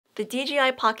The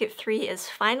DJI Pocket 3 is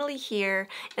finally here,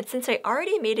 and since I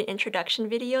already made an introduction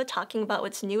video talking about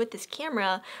what's new with this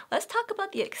camera, let's talk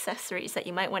about the accessories that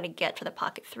you might want to get for the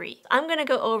Pocket 3. I'm going to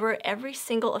go over every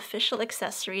single official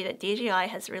accessory that DJI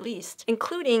has released,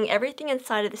 including everything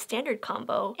inside of the standard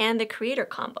combo and the creator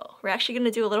combo. We're actually going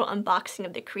to do a little unboxing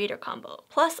of the creator combo.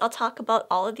 Plus, I'll talk about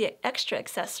all of the extra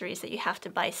accessories that you have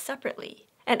to buy separately.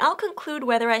 And I'll conclude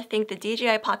whether I think the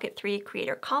DJI Pocket 3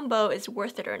 Creator Combo is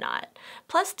worth it or not,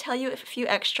 plus tell you a few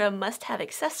extra must-have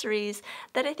accessories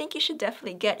that I think you should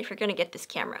definitely get if you're going to get this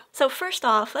camera. So first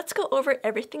off, let's go over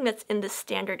everything that's in the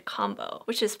standard combo,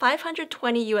 which is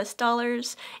 $520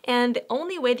 US, and the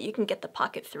only way that you can get the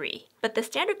Pocket 3. But the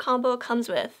standard combo comes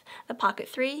with the Pocket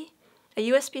 3, a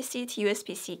USB-C to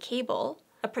USB-C cable,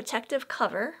 a protective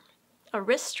cover, a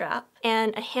wrist strap,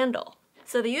 and a handle.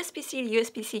 So the USB-C to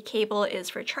USB-C cable is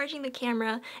for charging the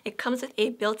camera. It comes with a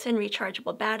built-in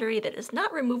rechargeable battery that is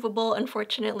not removable,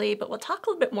 unfortunately, but we'll talk a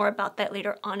little bit more about that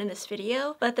later on in this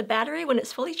video. But the battery, when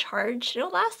it's fully charged, it'll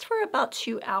last for about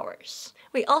 2 hours.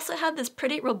 We also have this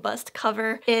pretty robust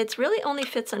cover. It really only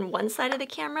fits on one side of the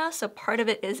camera, so part of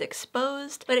it is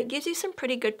exposed, but it gives you some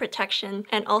pretty good protection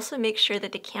and also makes sure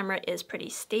that the camera is pretty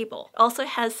stable. It also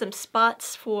has some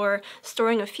spots for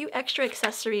storing a few extra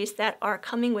accessories that are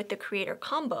coming with the Creator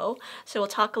Combo, so we'll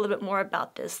talk a little bit more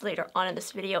about this later on in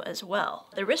this video as well.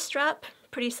 The wrist strap,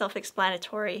 pretty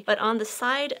self-explanatory, but on the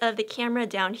side of the camera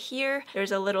down here,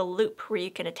 there's a little loop where you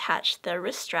can attach the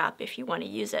wrist strap if you want to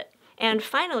use it. And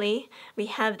finally, we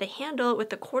have the handle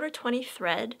with the 1/4-20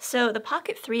 thread. So the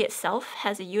Pocket 3 itself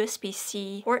has a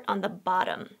USB-C port on the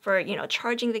bottom for,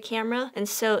 charging the camera. And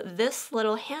so this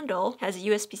little handle has a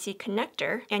USB-C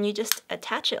connector, and you just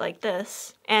attach it like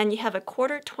this. And you have a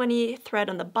 1/4-20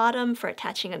 thread on the bottom for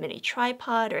attaching a mini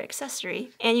tripod or accessory.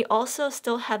 And you also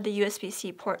still have the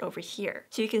USB-C port over here.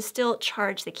 So you can still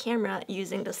charge the camera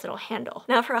using this little handle.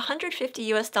 Now for $150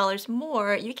 US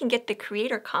more, you can get the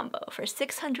Creator Combo for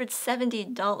 $670.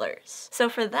 So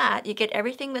for that, you get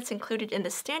everything that's included in the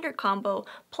standard combo,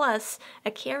 plus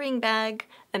a carrying bag,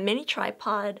 a mini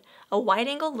tripod, a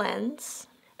wide-angle lens,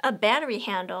 a battery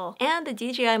handle, and the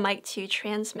DJI Mic 2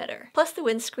 transmitter, plus the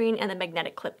windscreen and the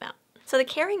magnetic clip mount. So the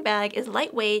carrying bag is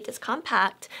lightweight, it's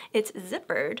compact, it's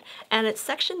zippered, and it's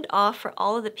sectioned off for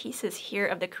all of the pieces here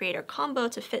of the Creator Combo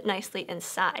to fit nicely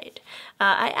inside.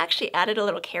 I actually added a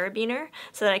little carabiner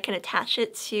so that I can attach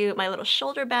it to my little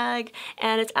shoulder bag,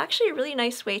 and it's actually a really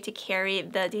nice way to carry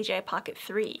the DJI Pocket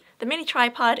 3. The mini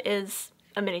tripod is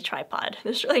a mini tripod.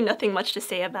 There's really nothing much to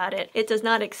say about it. It does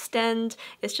not extend,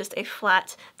 it's just a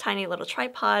flat, tiny little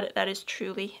tripod that is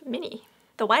truly mini.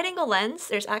 The wide-angle lens,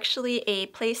 there's actually a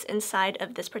place inside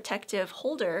of this protective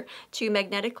holder to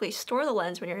magnetically store the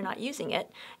lens when you're not using it.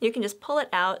 You can just pull it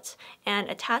out and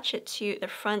attach it to the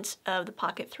front of the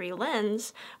Pocket 3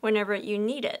 lens whenever you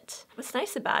need it. What's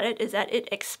nice about it is that it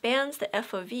expands the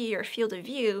FOV, or field of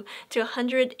view, to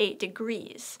 108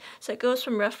 degrees. So it goes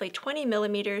from roughly 20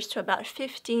 millimeters to about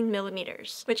 15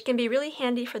 millimeters, which can be really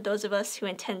handy for those of us who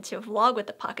intend to vlog with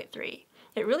the Pocket 3.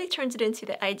 It really turns it into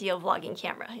the ideal vlogging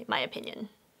camera, in my opinion.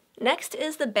 Next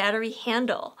is the battery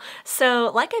handle.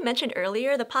 So like I mentioned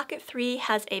earlier, the Pocket 3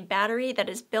 has a battery that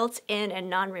is built in and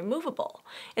non-removable.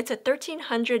 It's a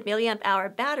 1300 milliamp hour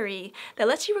battery that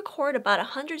lets you record about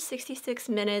 166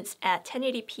 minutes at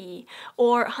 1080p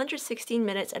or 116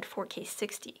 minutes at 4K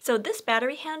 60. So this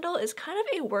battery handle is kind of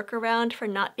a workaround for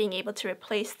not being able to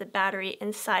replace the battery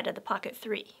inside of the Pocket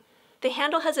 3. The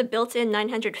handle has a built-in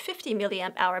 950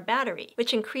 milliamp hour battery,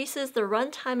 which increases the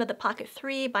runtime of the Pocket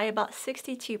 3 by about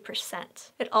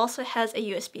 62%. It also has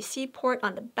a USB-C port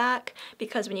on the back,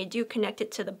 because when you do connect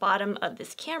it to the bottom of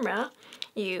this camera,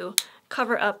 you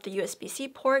cover up the USB-C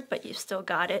port, but you've still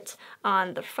got it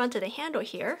on the front of the handle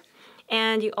here.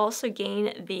 And you also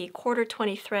gain the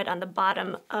 1/4-20 thread on the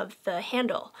bottom of the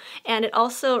handle. And it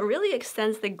also really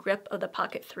extends the grip of the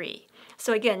Pocket 3.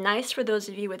 So again, nice for those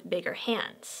of you with bigger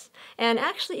hands. And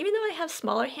actually, even though I have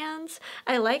smaller hands,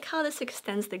 I like how this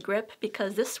extends the grip,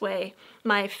 because this way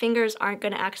my fingers aren't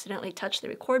going to accidentally touch the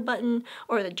record button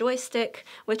or the joystick,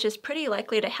 which is pretty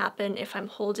likely to happen if I'm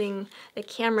holding the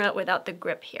camera without the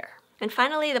grip here. And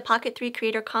finally, the Pocket 3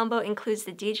 Creator Combo includes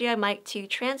the DJI Mic 2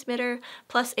 transmitter,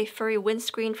 plus a furry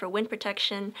windscreen for wind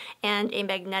protection, and a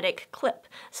magnetic clip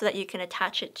so that you can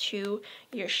attach it to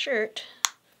your shirt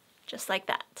just like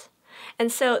that.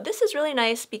 And so this is really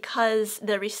nice because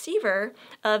the receiver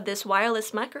of this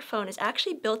wireless microphone is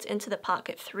actually built into the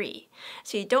Pocket 3.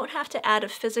 So you don't have to add a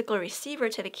physical receiver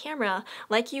to the camera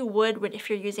like you would if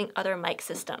you're using other mic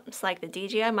systems like the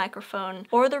DJI microphone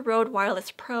or the RØDE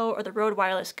Wireless Pro or the RØDE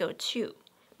Wireless Go 2.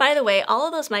 By the way, all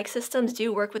of those mic systems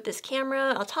do work with this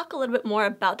camera. I'll talk a little bit more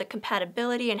about the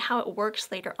compatibility and how it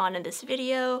works later on in this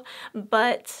video,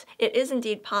 but it is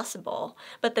indeed possible.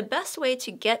 But the best way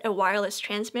to get a wireless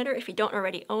transmitter, if you don't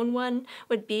already own one,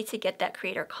 would be to get that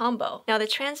Creator Combo. Now the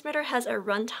transmitter has a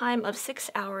runtime of 6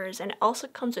 hours and it also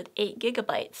comes with 8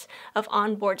 gigabytes of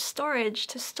onboard storage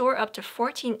to store up to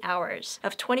 14 hours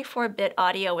of 24-bit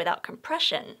audio without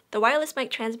compression. The wireless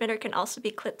mic transmitter can also be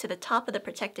clipped to the top of the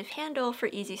protective handle for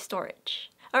easy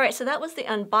storage. Alright, so that was the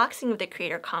unboxing of the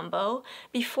Creator Combo.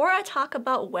 Before I talk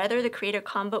about whether the Creator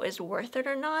Combo is worth it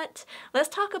or not, let's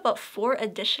talk about 4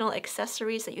 additional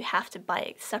accessories that you have to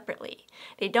buy separately.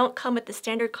 They don't come with the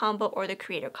standard combo or the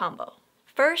Creator Combo.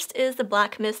 First is the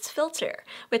black mist filter,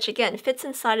 which again fits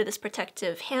inside of this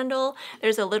protective handle.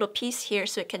 There's a little piece here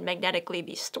so it can magnetically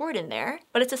be stored in there,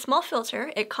 but it's a small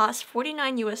filter. It costs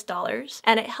 $49 US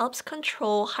and it helps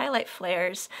control highlight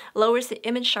flares, lowers the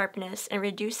image sharpness, and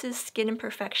reduces skin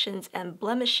imperfections and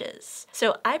blemishes.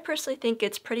 So I personally think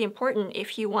it's pretty important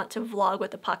if you want to vlog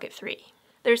with the Pocket 3.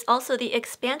 There's also the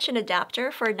expansion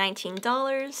adapter for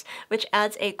 $19, which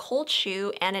adds a cold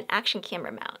shoe and an action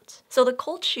camera mount. So the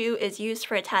cold shoe is used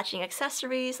for attaching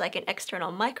accessories like an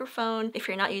external microphone if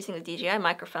you're not using the DJI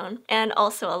microphone, and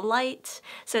also a light.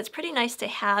 So it's pretty nice to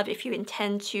have if you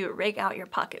intend to rig out your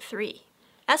Pocket 3.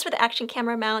 As for the action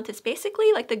camera mount, it's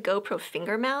basically like the GoPro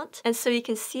finger mount, and so you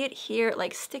can see it here, it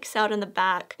like sticks out in the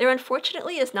back. There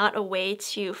unfortunately is not a way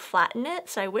to flatten it,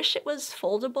 so I wish it was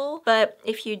foldable, but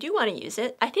if you do want to use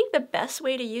it, I think the best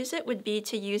way to use it would be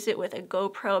to use it with a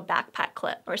GoPro backpack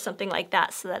clip or something like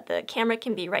that so that the camera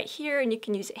can be right here and you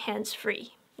can use it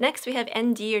hands-free. Next, we have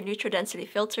ND or neutral density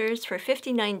filters for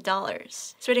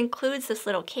 $59. So it includes this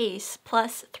little case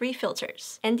plus 3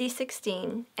 filters,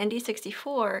 ND16,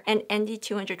 ND64, and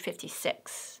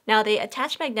ND256. Now they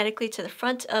attach magnetically to the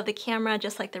front of the camera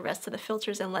just like the rest of the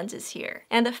filters and lenses here.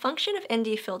 And the function of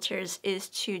ND filters is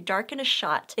to darken a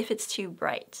shot if it's too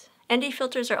bright. ND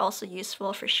filters are also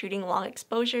useful for shooting long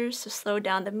exposures to slow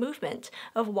down the movement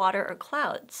of water or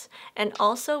clouds, and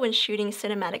also when shooting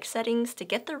cinematic settings to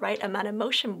get the right amount of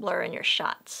motion blur in your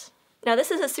shots. Now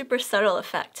this is a super subtle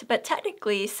effect, but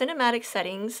technically cinematic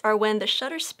settings are when the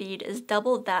shutter speed is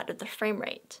double that of the frame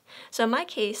rate. So in my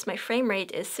case, my frame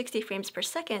rate is 60 frames per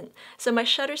second, so my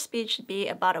shutter speed should be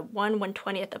about a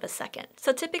 1/120th of a second.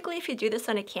 So typically if you do this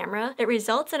on a camera, it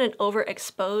results in an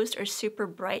overexposed or super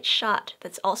bright shot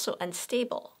that's also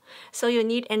unstable. So you'll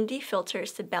need ND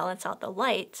filters to balance out the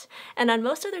light, and on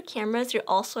most other cameras you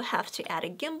also have to add a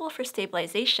gimbal for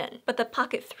stabilization. But the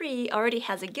Pocket 3 already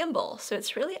has a gimbal, so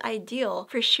it's really ideal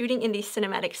for shooting in these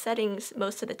cinematic settings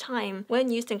most of the time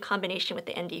when used in combination with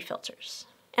the ND filters.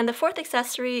 And the 4th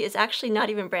accessory is actually not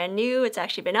even brand new, it's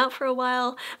actually been out for a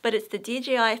while, but it's the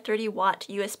DJI 30-watt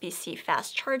USB-C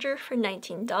fast charger for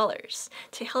 $19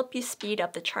 to help you speed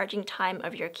up the charging time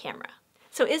of your camera.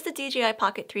 So is the DJI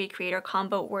Pocket 3 Creator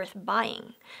Combo worth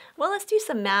buying? Well, let's do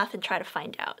some math and try to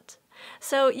find out.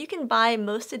 So you can buy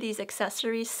most of these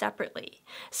accessories separately.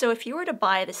 So if you were to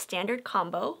buy the standard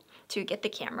combo to get the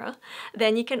camera,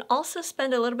 then you can also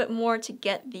spend a little bit more to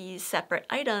get these separate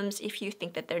items if you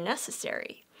think that they're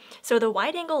necessary. So the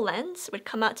wide-angle lens would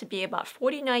come out to be about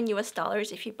 $49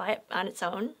 US if you buy it on its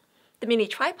own. The mini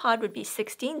tripod would be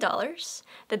 $16,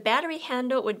 the battery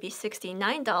handle would be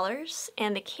 $69,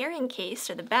 and the carrying case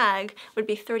or the bag would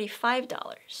be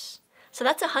 $35. So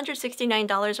that's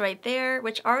 $169 right there,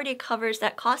 which already covers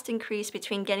that cost increase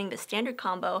between getting the standard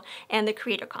combo and the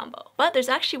Creator Combo. But there's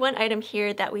actually one item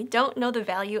here that we don't know the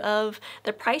value of.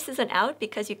 The price isn't out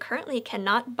because you currently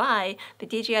cannot buy the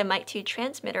DJI Mic 2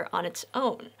 transmitter on its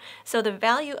own. So the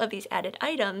value of these added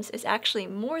items is actually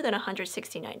more than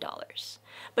 $169.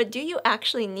 But do you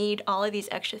actually need all of these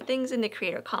extra things in the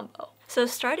Creator Combo? So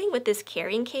starting with this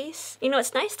carrying case,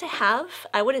 it's nice to have.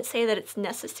 I wouldn't say that it's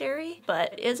necessary,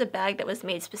 but it is a bag that was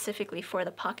made specifically for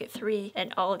the Pocket 3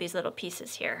 and all of these little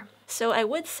pieces here. So I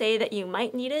would say that you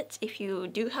might need it if you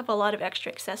do have a lot of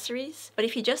extra accessories, but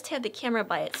if you just have the camera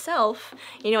by itself,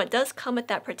 it does come with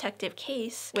that protective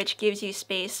case, which gives you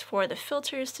space for the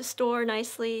filters to store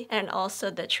nicely, and also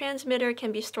the transmitter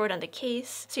can be stored on the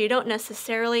case, so you don't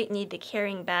necessarily need the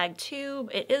carrying bag too.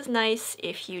 It is nice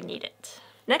if you need it.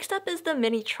 Next up is the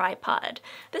mini tripod.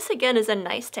 This again is a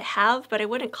nice to have, but I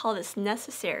wouldn't call this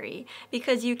necessary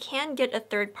because you can get a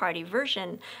third-party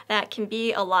version that can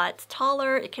be a lot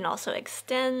taller. It can also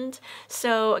extend.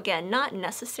 So again, not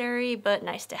necessary, but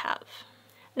nice to have.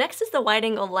 Next is the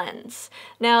wide-angle lens.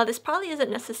 Now, this probably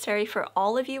isn't necessary for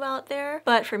all of you out there,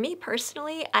 but for me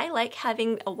personally, I like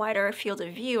having a wider field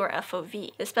of view, or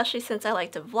FOV, especially since I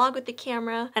like to vlog with the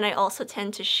camera, and I also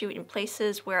tend to shoot in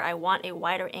places where I want a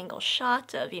wider angle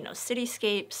shot of,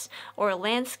 cityscapes or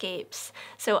landscapes,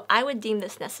 so I would deem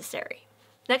this necessary.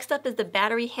 Next up is the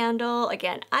battery handle.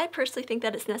 Again, I personally think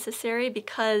that it's necessary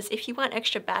because if you want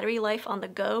extra battery life on the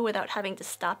go without having to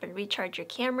stop and recharge your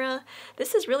camera,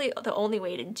 this is really the only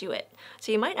way to do it.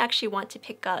 So you might actually want to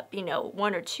pick up,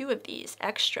 one or two of these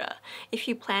extra if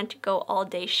you plan to go all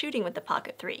day shooting with the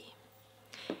Pocket 3.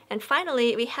 And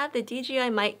finally, we have the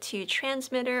DJI Mic 2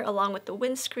 transmitter along with the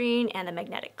windscreen and the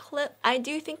magnetic clip. I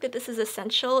do think that this is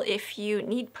essential if you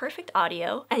need perfect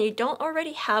audio and you don't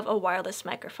already have a wireless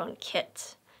microphone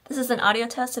kit. This is an audio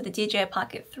test of the DJI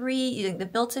Pocket 3 using the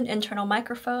built-in internal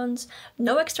microphones,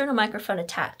 no external microphone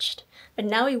attached. But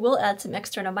now we will add some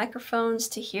external microphones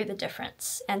to hear the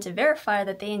difference and to verify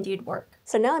that they indeed work.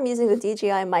 So now I'm using the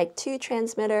DJI Mic 2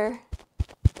 transmitter,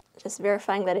 just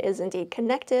verifying that it is indeed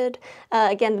connected.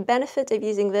 Again, the benefit of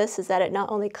using this is that it not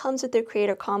only comes with the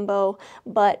creator combo,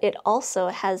 but it also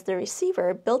has the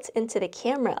receiver built into the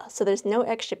camera. So there's no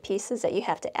extra pieces that you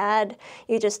have to add.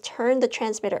 You just turn the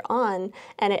transmitter on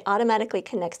and it automatically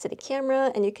connects to the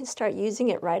camera and you can start using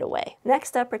it right away.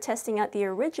 Next up, we're testing out the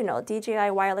original DJI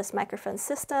wireless microphone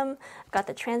system. I've got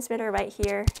the transmitter right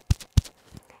here.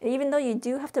 And even though you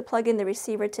do have to plug in the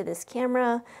receiver to this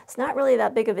camera, it's not really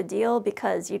that big of a deal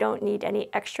because you don't need any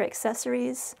extra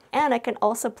accessories. And I can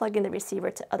also plug in the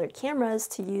receiver to other cameras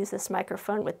to use this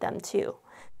microphone with them too.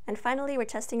 And finally, we're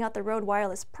testing out the RØDE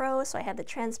Wireless Pro, so I have the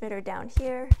transmitter down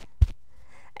here.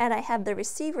 And I have the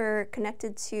receiver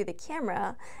connected to the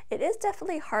camera. It is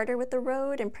definitely harder with the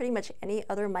RØDE and pretty much any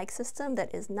other mic system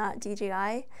that is not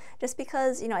DJI, just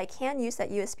because, I can use that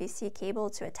USB-C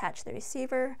cable to attach the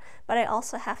receiver, but I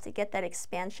also have to get that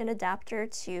expansion adapter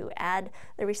to add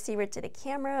the receiver to the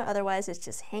camera, otherwise it's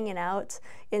just hanging out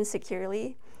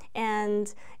insecurely.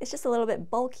 And it's just a little bit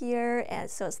bulkier, and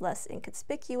so it's less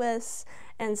inconspicuous,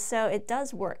 and so it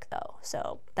does work though,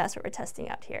 so that's what we're testing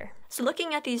out here. So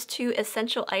looking at these two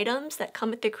essential items that come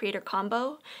with the creator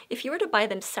combo, if you were to buy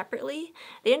them separately,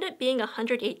 they end up being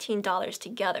 $118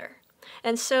 together.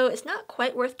 And so it's not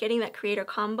quite worth getting that creator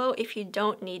combo if you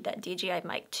don't need that DJI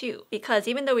Mic 2, because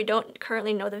even though we don't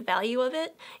currently know the value of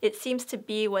it, it seems to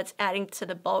be what's adding to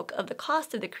the bulk of the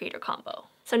cost of the creator combo.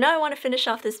 So now I want to finish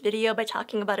off this video by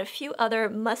talking about a few other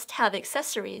must-have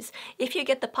accessories if you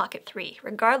get the Pocket 3,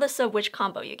 regardless of which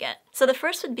combo you get. So the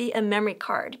first would be a memory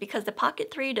card, because the Pocket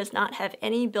 3 does not have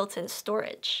any built-in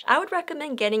storage. I would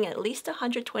recommend getting at least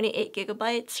 128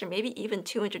 gigabytes or maybe even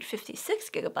 256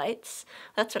 gigabytes,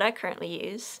 that's what I currently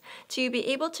use, to be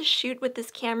able to shoot with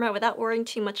this camera without worrying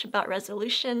too much about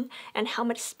resolution and how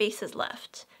much space is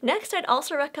left. Next, I'd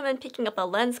also recommend picking up a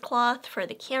lens cloth for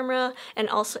the camera and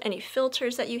also any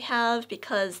filters that you have,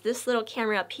 because this little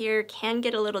camera up here can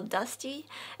get a little dusty,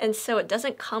 and so it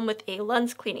doesn't come with a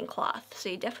lens cleaning cloth. So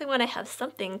you definitely want to have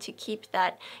something to keep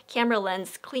that camera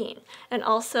lens clean. And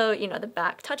also, the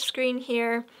back touchscreen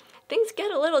here, things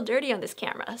get a little dirty on this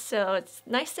camera, so it's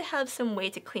nice to have some way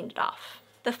to clean it off.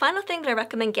 The final thing that I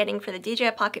recommend getting for the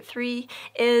DJI Pocket 3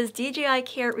 is DJI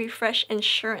Care Refresh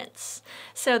Insurance.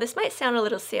 So this might sound a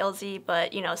little salesy,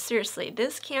 but seriously,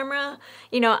 this camera,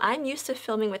 I'm used to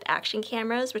filming with action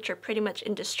cameras, which are pretty much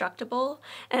indestructible,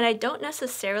 and I don't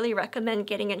necessarily recommend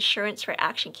getting insurance for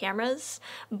action cameras,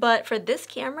 but for this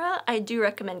camera, I do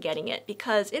recommend getting it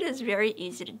because it is very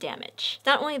easy to damage.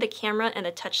 Not only the camera and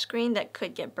the touchscreen that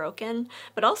could get broken,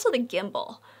 but also the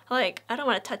gimbal. I don't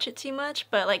want to touch it too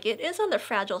much, but it is on the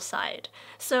fragile side,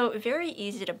 so very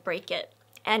easy to break it.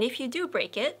 And if you do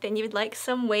break it, then you'd like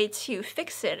some way to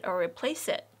fix it or replace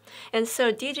it. And so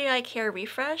DJI Care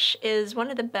Refresh is one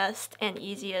of the best and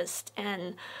easiest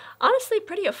and honestly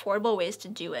pretty affordable ways to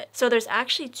do it. So there's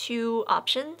actually two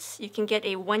options. You can get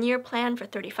a 1-year plan for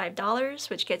 $35,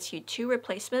 which gets you 2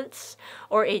 replacements,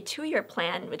 or a 2-year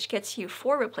plan, which gets you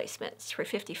 4 replacements for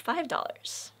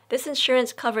 $55. This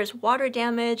insurance covers water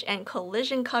damage and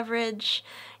collision coverage.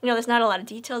 There's not a lot of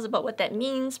details about what that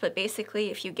means, but basically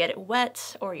if you get it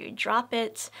wet or you drop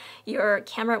it, your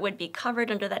camera would be covered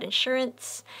under that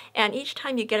insurance. And each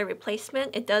time you get a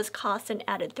replacement, it does cost an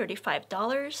added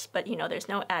 $35, but there's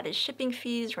no added shipping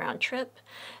fees round trip.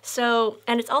 So,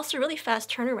 and it's also really fast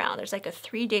turnaround. There's like a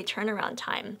 3-day turnaround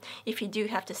time if you do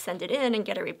have to send it in and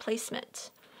get a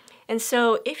replacement. And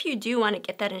so if you do want to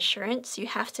get that insurance, you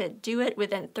have to do it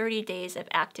within 30 days of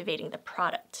activating the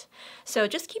product. So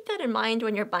just keep that in mind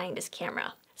when you're buying this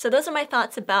camera. So those are my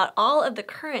thoughts about all of the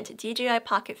current DJI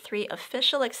Pocket 3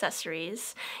 official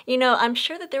accessories. You know, I'm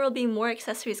sure that there will be more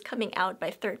accessories coming out by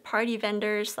third-party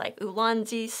vendors like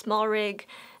Ulanzi, SmallRig,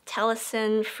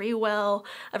 Telesen, Freewell.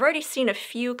 I've already seen a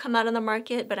few come out on the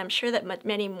market, but I'm sure that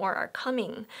many more are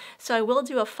coming. So I will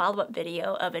do a follow-up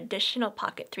video of additional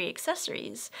Pocket 3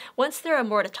 accessories once there are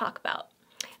more to talk about.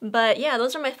 But yeah,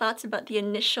 those are my thoughts about the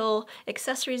initial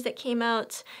accessories that came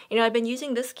out. You know, I've been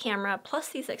using this camera plus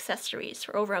these accessories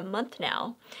for over a month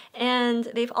now, and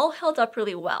they've all held up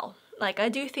really well. Like, I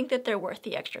do think that they're worth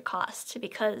the extra cost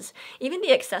because even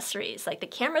the accessories, like the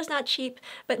camera's not cheap,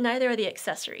 but neither are the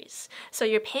accessories. So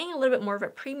you're paying a little bit more of a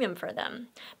premium for them,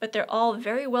 but they're all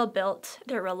very well built,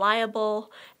 they're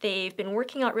reliable, they've been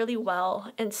working out really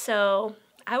well, and so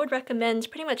I would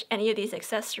recommend pretty much any of these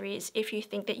accessories if you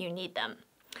think that you need them.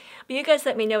 But you guys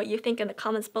let me know what you think in the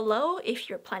comments below if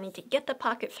you're planning to get the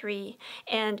Pocket 3,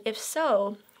 and if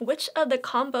so, which of the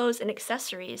combos and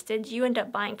accessories did you end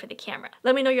up buying for the camera?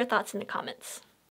 Let me know your thoughts in the comments.